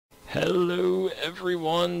Hello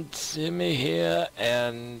everyone, Timmy here,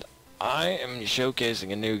 and I am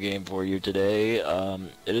showcasing a new game for you today.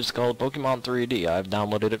 It is called Pokemon 3D. I've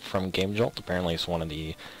downloaded it from Game Jolt. Apparently it's one of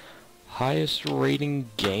the highest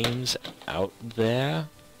rating games out there.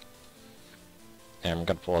 And I'm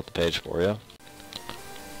gonna pull out the page for you.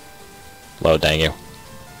 Load, dang you.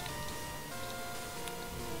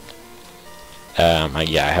 Yeah,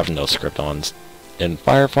 I have no script on in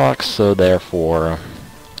Firefox, so therefore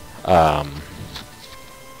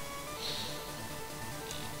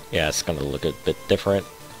yeah, it's gonna look a bit different.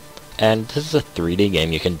 And this is a 3D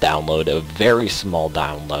game you can download, a very small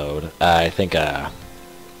download. I think the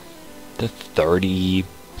 30,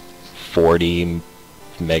 40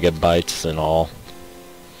 megabytes in all.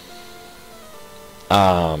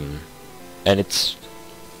 And it's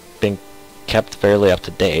been kept fairly up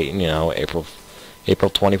to date, you know, April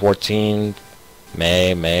 2014,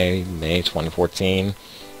 May 2014.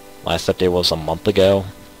 Last update was a month ago.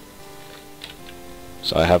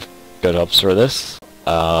 So I have good hopes for this.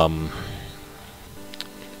 Now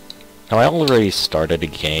I already started a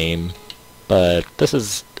game, but this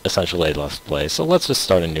is essentially a Let's Play, so let's just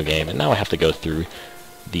start a new game, and now I have to go through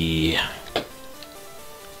the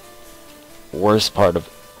worst part of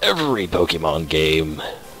every Pokemon game.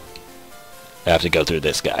 I have to go through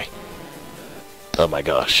this guy. Oh my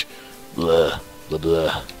gosh. Blah, blah,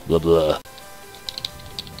 blah, blah, blah.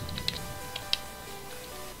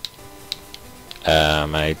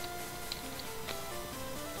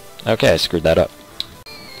 Okay, I screwed that up.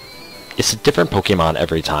 It's a different Pokemon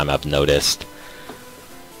every time, I've noticed.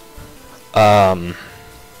 I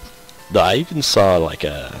even saw like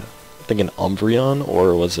I think an Umbreon,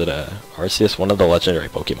 or was it a Arceus, one of the legendary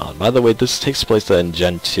Pokemon. By the way, this takes place in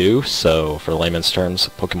Gen 2, so for layman's terms,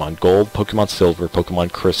 Pokemon Gold, Pokemon Silver,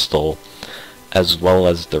 Pokemon Crystal, as well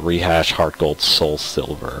as the rehash Heart Gold, Soul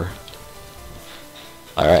Silver.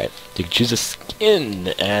 Alright, you can choose a skin,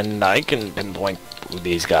 and I can pinpoint who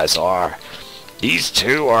these guys are. These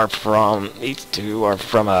two are from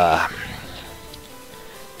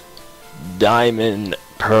Diamond,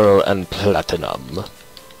 Pearl, and Platinum.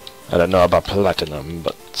 I don't know about Platinum,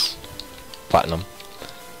 but Platinum.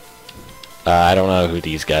 I don't know who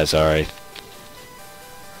these guys are.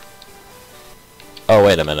 Oh,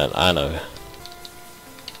 wait a minute, I know.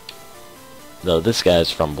 No, this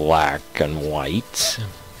guy's from Black and White.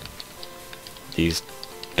 These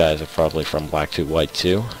guys are probably from Black to White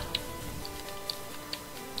too.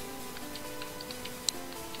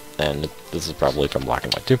 And this is probably from Black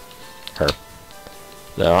and White too. Her.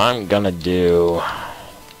 So I'm gonna do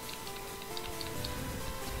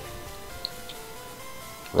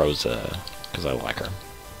Rosa, because I like her.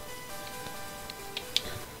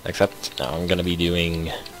 Except now I'm gonna be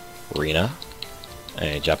doing Rina,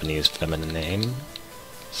 a Japanese feminine name,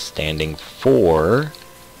 standing for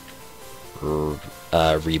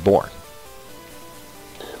reborn.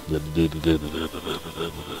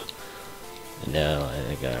 No,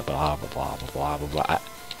 I got blah blah blah blah blah blah.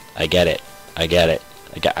 I get it.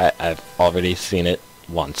 I've already seen it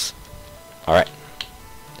once. Alright.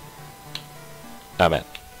 Oh man.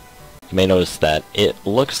 You may notice that it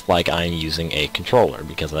looks like I'm using a controller,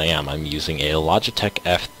 because I am. I'm using a Logitech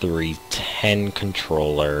F310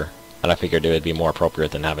 controller, and I figured it would be more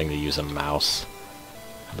appropriate than having to use a mouse.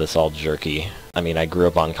 This all jerky. I mean, I grew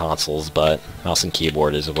up on consoles, but mouse and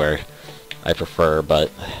keyboard is where I prefer, but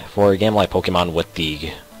for a game like Pokemon with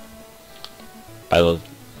the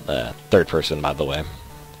third person, by the way,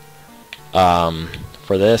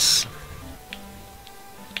 for this,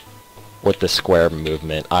 with the square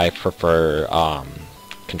movement, I prefer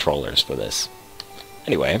controllers for this.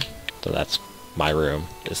 Anyway, so that's my room.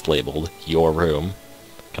 It's labeled your room.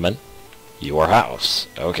 Come in. Your house.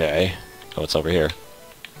 Okay. Oh, it's over here.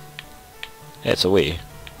 Hey, it's a Wii.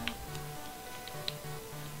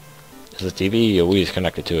 Is it TV? A Wii is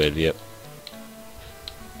connected to it. Yep.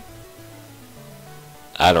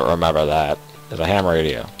 I don't remember that. There's a ham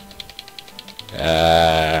radio.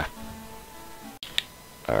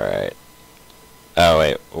 Alright. Oh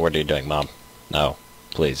wait, what are you doing, Mom? No.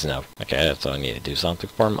 Please, no. Okay, so I need to do something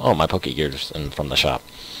for him. Oh, my Pokegear's from the shop.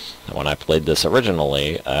 And when I played this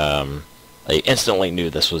originally, I instantly knew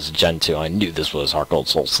this was Gen 2. I knew this was Heart Gold,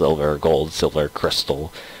 Soul Silver, Gold, Silver,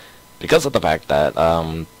 Crystal, because of the fact that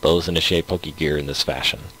those initiate Pokegear in this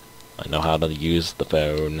fashion. I know how to use the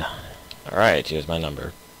phone. Alright, here's my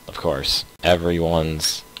number. Of course,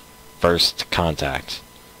 everyone's first contact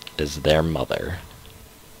is their mother.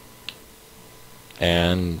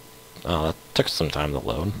 And, oh, that took some time to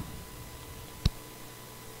load.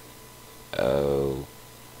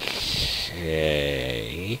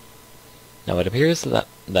 Okay. Now it appears that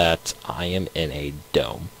that I am in a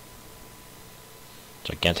dome.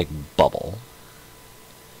 Gigantic bubble.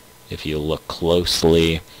 If you look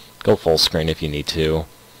closely, go full screen if you need to,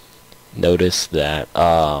 notice that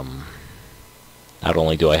not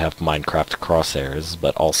only do I have Minecraft crosshairs,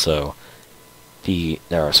 but also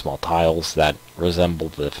there are small tiles that resemble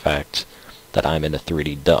the fact that I'm in a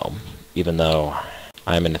 3D dome, even though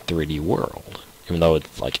I'm in a 3D world, even though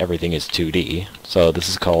it's like everything is 2D. So this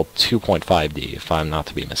is called 2.5D, if I'm not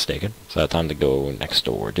to be mistaken. So time to go next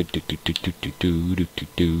door.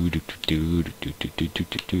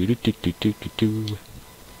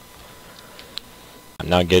 I'm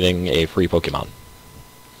now getting a free Pokemon.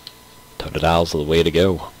 Totodile's the way to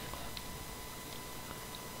go.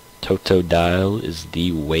 Totodile is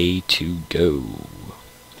the way to go.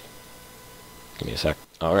 Give me a sec.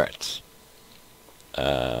 Alright.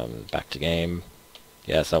 Back to game.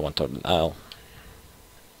 Yes, I want Totodile.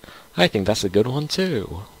 I think that's a good one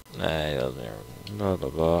too. Blah, blah,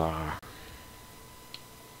 blah.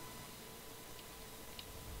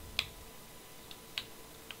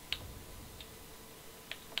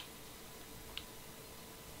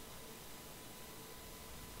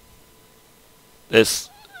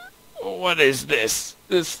 What is this?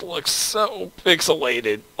 This looks so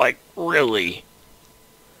pixelated. Like, really?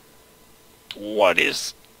 What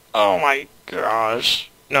is... Oh my gosh.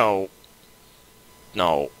 No.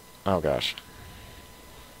 No. Oh gosh.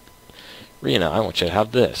 Rena, I want you to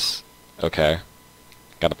have this. Okay.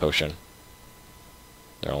 Got a potion.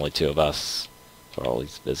 There are only two of us. We're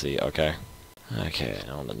always busy. Okay. Okay,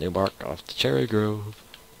 on the new bark off the Cherry Grove.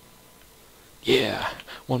 Yeah,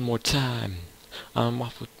 one more time. I'm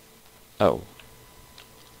off with... Oh.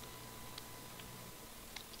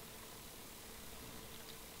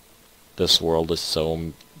 This world is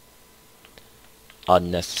so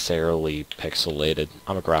unnecessarily pixelated.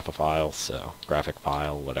 I'm a graphophile, so graphic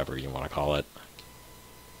file, whatever you want to call it.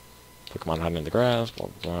 Pokemon hiding in the grass, blah,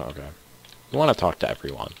 blah, blah. Okay. You want to talk to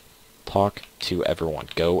everyone. Talk to everyone.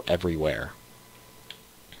 Go everywhere.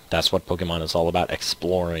 That's what Pokemon is all about.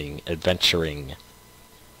 Exploring, adventuring.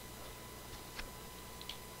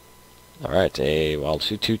 Alright, a wild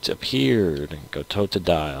Hoothoot appeared. Go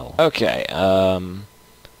Totodile. Okay,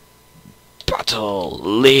 Battle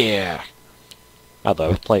Leer!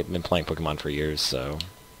 Although I've been playing Pokemon for years, so...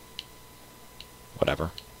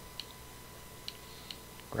 Whatever.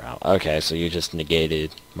 Growl. Okay, so you just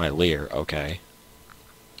negated my Leer. Okay.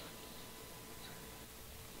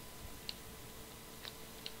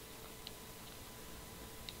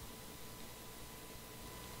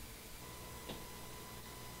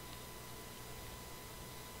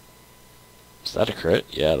 Is that a crit?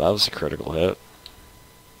 Yeah, that was a critical hit.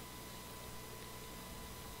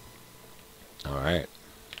 Alright.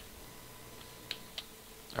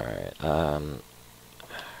 Alright,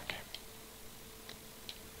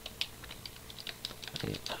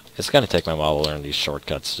 okay. It's gonna take me a while to learn these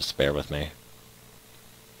shortcuts, just bear with me.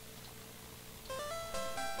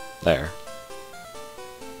 There.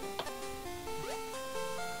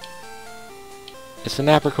 It's an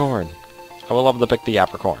apricorn! I would love to pick the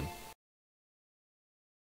apricorn.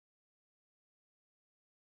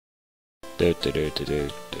 Do.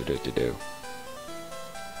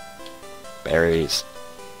 Berries.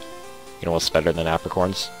 You know what's better than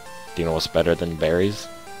apricorns? Do you know what's better than berries?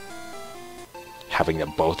 Having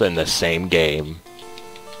them both in the same game.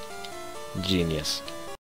 Genius.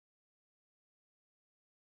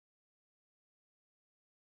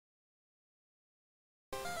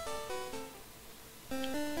 Oh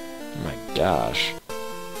my gosh.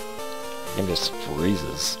 The game just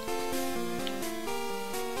freezes.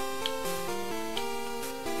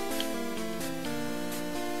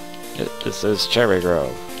 This is Cherry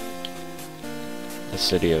Grove. The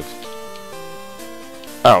city of...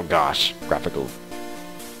 Oh gosh, graphical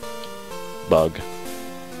bug.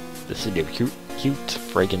 The city of cute,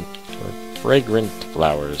 fragrant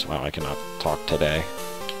flowers. Wow, I cannot talk today.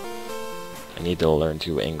 I need to learn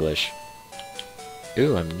to English.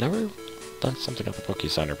 Ooh, I've never done something at the Poke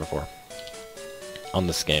Center before. On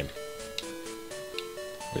this game.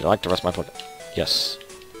 Would you like to rest my Poke? Yes.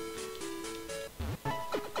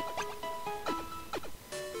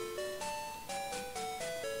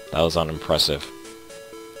 That was unimpressive.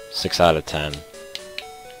 6 out of 10.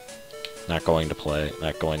 Not going to play,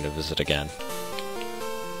 not going to visit again.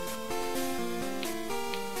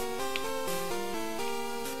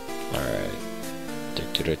 Alright.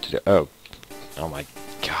 Oh my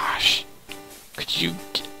gosh. Could you...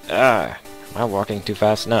 am I walking too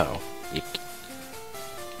fast? No.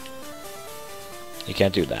 You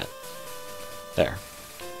can't do that. There.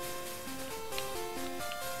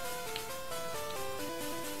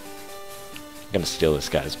 I'm gonna steal this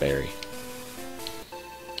guy's berry.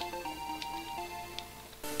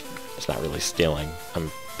 It's not really stealing. I'm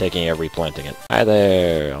taking it, replanting it. Hi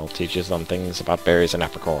there! I'll teach you some things about berries and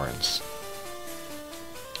apricorns.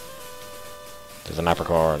 There's an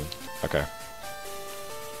apricorn. Okay.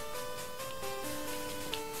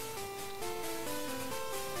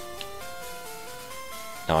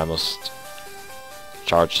 Now I must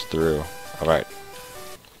charge through. Alright.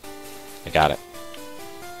 I got it.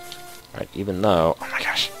 Alright, even though... Oh my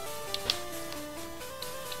gosh.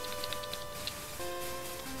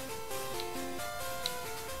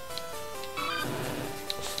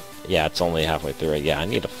 Yeah, it's only halfway through it. Yeah, I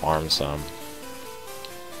need to farm some.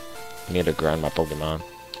 I need to grind my Pokemon.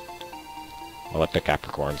 While I pick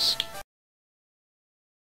apricorns.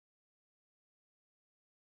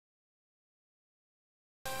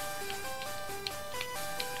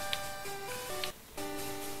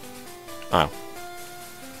 Oh.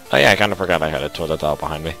 Oh yeah, I kind of forgot I had a Totodile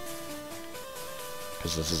behind me.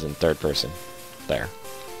 Because this is in third person. There.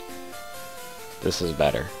 This is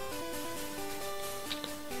better.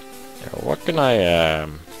 Now, what can I, what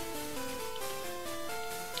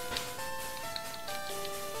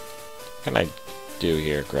can I do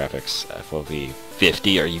here, graphics? FOV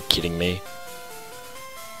 50, are you kidding me?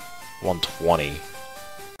 120.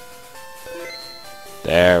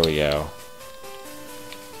 There we go.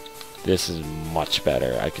 This is much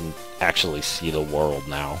better. I can actually see the world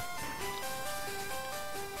now.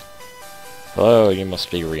 Hello, you must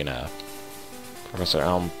be Rena. Professor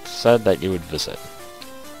Elm said that you would visit.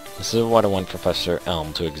 This is what I want Professor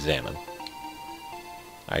Elm to examine.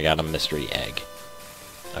 I got a mystery egg.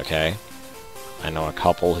 Okay. I know a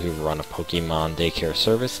couple who run a Pokemon daycare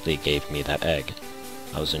service. They gave me that egg.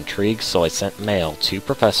 I was intrigued, so I sent mail to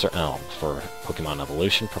Professor Elm. For Pokemon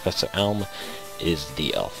evolution, Professor Elm is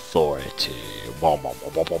the authority.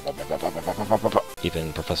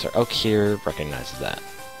 Even Professor Oak here recognizes that.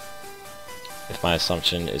 If my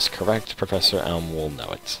assumption is correct, Professor Elm will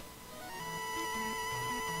know it.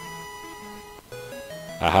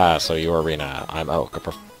 Haha, so you're Rena. I'm Oak,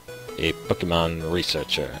 a Pokemon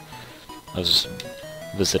researcher. I was just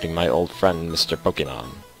visiting my old friend, Mr. Pokemon.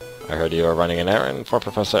 I heard you were running an errand for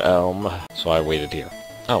Professor Elm, so I waited here.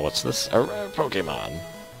 Oh, what's this? A rare Pokemon.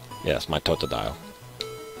 Yes, my Totodile.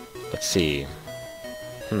 Let's see.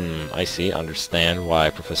 I see. Understand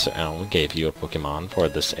why Professor Elm gave you a Pokemon for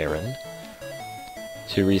this errand.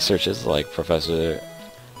 Two researchers like Professor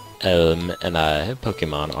Elm and I,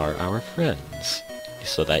 Pokemon are our friends.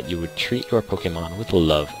 So that you would treat your Pokemon with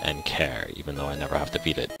love and care, even though I never have to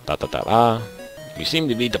feed it. You seem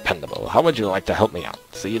to be dependable. How would you like to help me out?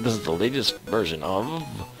 See, this is the latest version of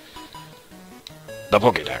the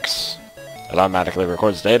Pokédex. It automatically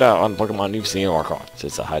records data on Pokemon you've seen or caught.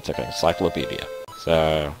 It's a high-tech encyclopedia.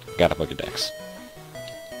 So, got a Pokédex.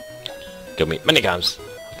 Go meet many times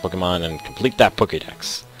with Pokemon and complete that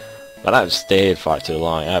Pokédex. But I've stayed far too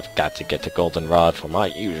long. I've got to get to Goldenrod for my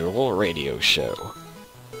usual radio show.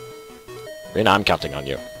 Rena, I'm counting on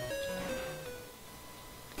you.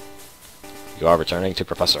 You are returning to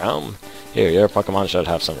Professor Elm? Here, your Pokemon should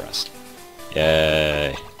have some rest.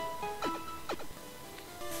 Yay.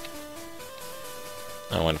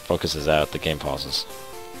 And when focus is out, the game pauses.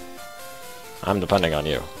 I'm depending on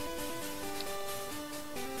you.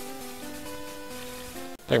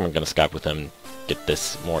 I think I'm gonna Skype with him, get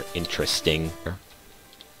this more interesting.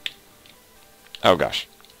 Oh gosh.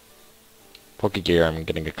 Pokegear, I'm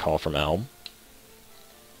getting a call from Elm.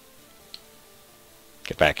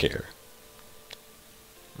 Get back here.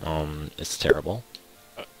 It's terrible.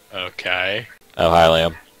 Okay. Oh, hi,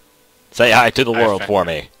 Liam. Say hi to the world for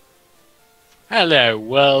me. Hello,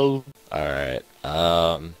 well... Alright,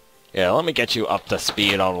 yeah, let me get you up to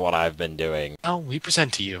speed on what I've been doing. Oh, we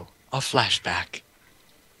present to you a flashback.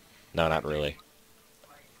 No, not really.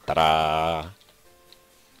 Ta-da!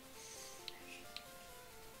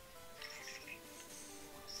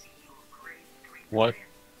 What?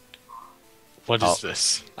 What is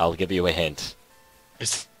this? I'll give you a hint.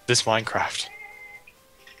 Is this Minecraft?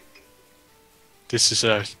 This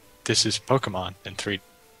is Pokemon in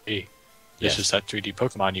 3D. This is that 3D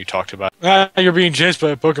Pokemon you talked about. Ah, you're being chased by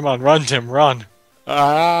a Pokemon. Run, Tim, run.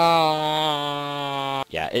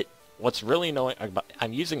 Yeah, what's really annoying about...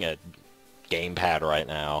 I'm using a gamepad right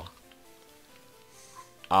now.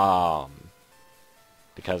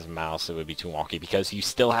 Because mouse, it would be too wonky. Because you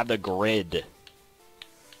still have the grid.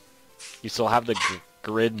 You still have the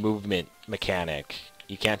grid movement mechanic.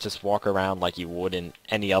 You can't just walk around like you would in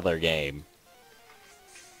any other game.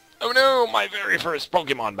 Oh no, my very first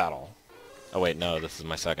Pokemon battle. Oh wait, no, this is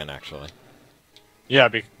my second, actually. Yeah,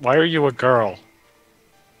 why are you a girl?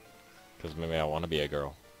 Because maybe I want to be a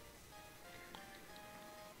girl.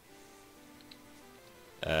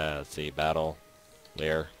 Let's see, battle.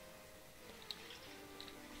 Lear.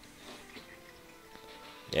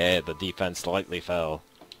 Yeah, the defense slightly fell.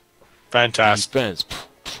 Fantastic. Defense.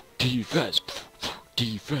 Defense.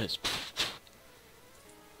 Defense.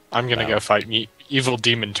 I'm gonna go fight evil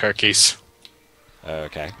demon turkeys.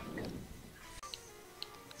 Okay.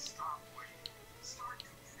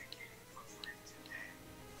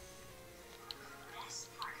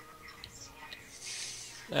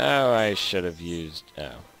 Oh, I should have used...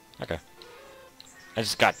 Oh, okay. I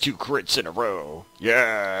just got 2 crits in a row.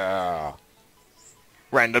 Yeah!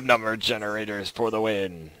 Random number generators for the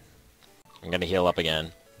win. I'm gonna heal up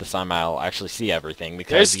again. This time I'll actually see everything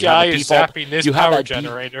because this guy is zapping this power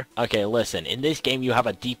generator. Okay, listen. In this game, you have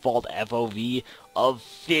a default FOV of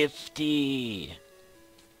 50.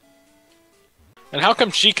 And how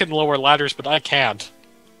come she can lower ladders, but I can't?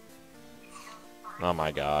 Oh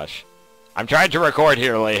my gosh. I'm trying to record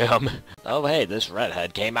here, Liam. Oh hey, this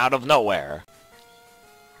redhead came out of nowhere.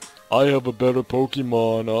 I have a better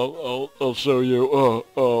Pokemon. I'll show you.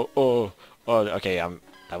 Okay,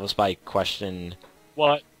 that was my question.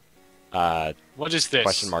 What? What is this?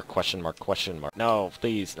 Question mark, question mark, question mark. No,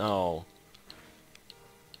 please, no.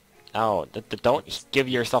 No, don't give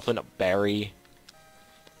yourself a berry.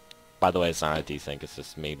 By the way, it's not a desync, it's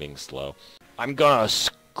just me being slow. I'm gonna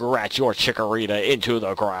scratch your Chikorita into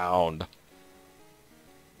the ground.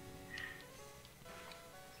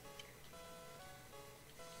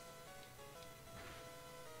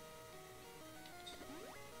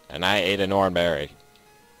 And I ate an oranberry.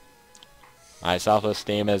 My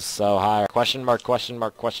self-esteem is so high. Question mark, question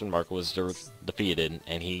mark, question mark was defeated,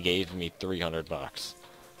 and he gave me 300 bucks.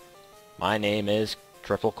 My name is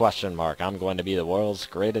triple question mark. I'm going to be the world's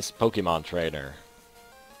greatest Pokemon trainer.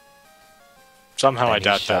 Somehow and I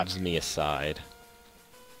doubt he that. shoves me aside.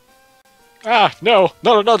 Ah, no,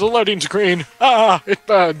 not the loading screen. Ah, it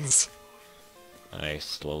burns. I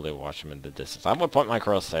slowly watch him in the distance. I would point my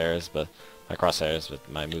crosshairs, but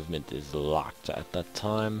my movement is locked at that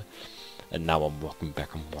time. And now I'm walking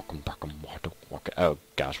back, I'm walking back. Oh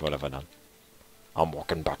gosh, what have I done? I'm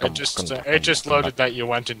walking back, It just loaded that you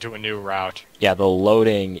went into a new route. Yeah, the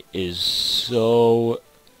loading is so...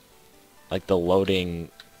 Like, the loading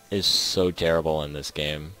is so terrible in this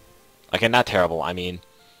game. Like, not terrible, I mean...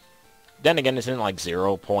 Then again, it's in like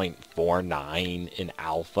 0.49 in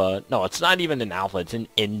alpha. No, it's not even in alpha, it's in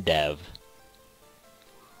Indev.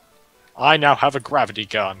 I now have a gravity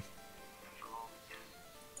gun.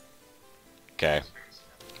 Okay.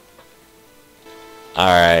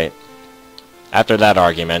 Alright. After that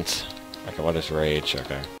argument... Okay, what is rage?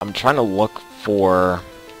 Okay. I'm trying to look for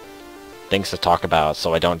things to talk about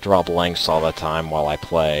so I don't drop links all the time while I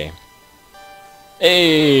play.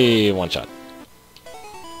 Hey! One shot.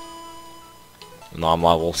 No, I'm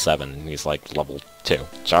level 7, and he's like level 2.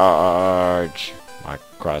 Charge! My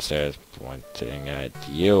crosshairs pointing at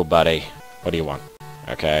you, buddy. What do you want?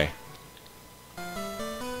 Okay.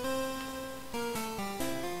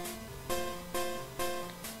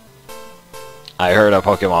 I heard a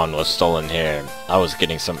Pokemon was stolen here. I was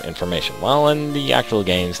getting some information. Well, in the actual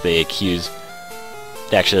games, they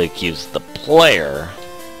actually accuse the player.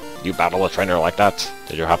 You battle a trainer like that?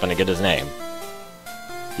 Did you happen to get his name?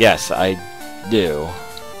 Yes, I do.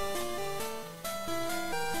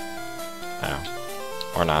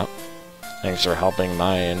 Oh. Or not. Thanks for helping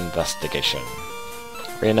my investigation.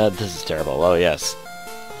 Rena, this is terrible. Oh, yes.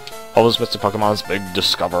 What was Mr. Pokemon's big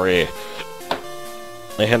discovery?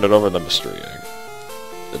 They handed over the mystery egg.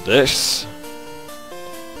 This?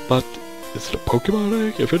 But is it a Pokemon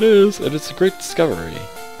egg? If it is, and it's a great discovery.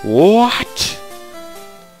 What?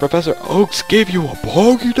 Professor Oaks gave you a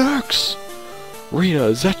Pokédex? Rena,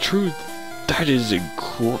 is that true? That is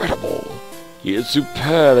incredible. He is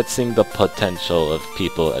superb at seeing the potential of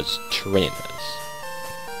people as trainers.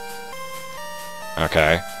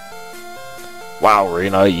 Okay. Wow,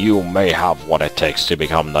 Rena, you may have what it takes to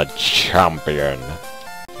become the champion.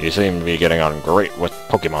 You seem to be getting on great with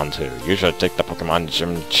Pokemon too. You should take the Pokemon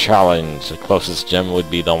Gym Challenge. The closest gym would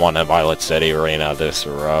be the one in Violet City. Rena, this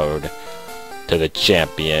road to the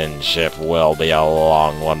championship will be a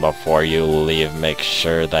long one. Before you leave, make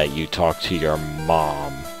sure that you talk to your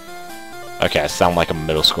mom. Okay, I sound like a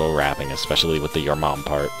middle school rapping, especially with the your mom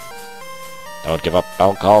part. Don't give up,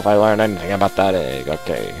 don't call if I learn anything about that egg,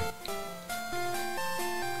 okay.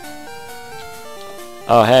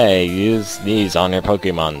 Oh hey, use these on your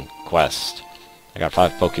Pokemon quest. I got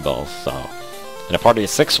 5 Pokeballs, so... In a party of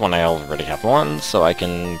 6 when I already have 1, so I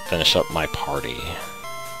can finish up my party.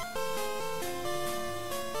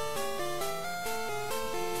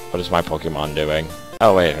 What is my Pokemon doing?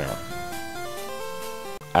 Oh wait, no.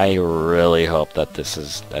 I really hope that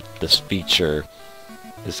this feature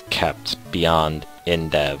is kept beyond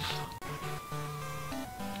Indev.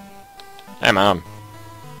 Hey Mom,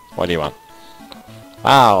 what do you want?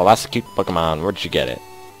 Wow, that's a cute Pokemon. Where'd you get it?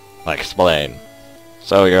 Like, explain.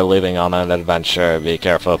 So you're leaving on an adventure. Be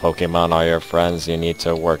careful, Pokemon are your friends. You need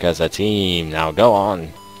to work as a team. Now go on.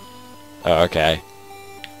 Oh, okay.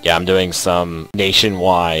 Yeah, I'm doing some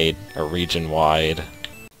nationwide or region-wide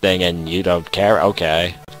thing and you don't care?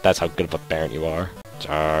 Okay. That's how good of a parent you are.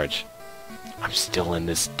 Charge. I'm still in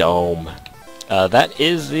this dome. That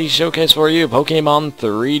is the showcase for you, Pokemon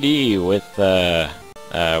 3D with a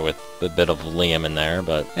bit of Liam in there,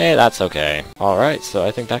 but hey, that's okay. Alright, so I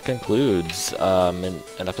think that concludes an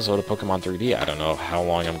episode of Pokemon 3D. I don't know how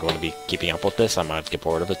long I'm going to be keeping up with this. I might get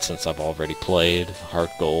bored of it since I've already played Heart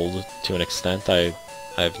Gold to an extent.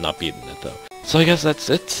 I've not beaten it though. So I guess that's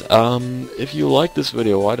it. If you like this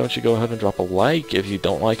video, why don't you go ahead and drop a like? If you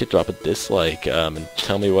don't like it, drop a dislike, and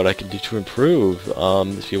tell me what I can do to improve.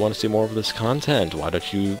 If you want to see more of this content, why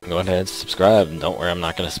don't you go ahead and subscribe? And don't worry, I'm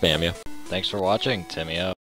not going to spam you. Thanks for watching. Timmy out.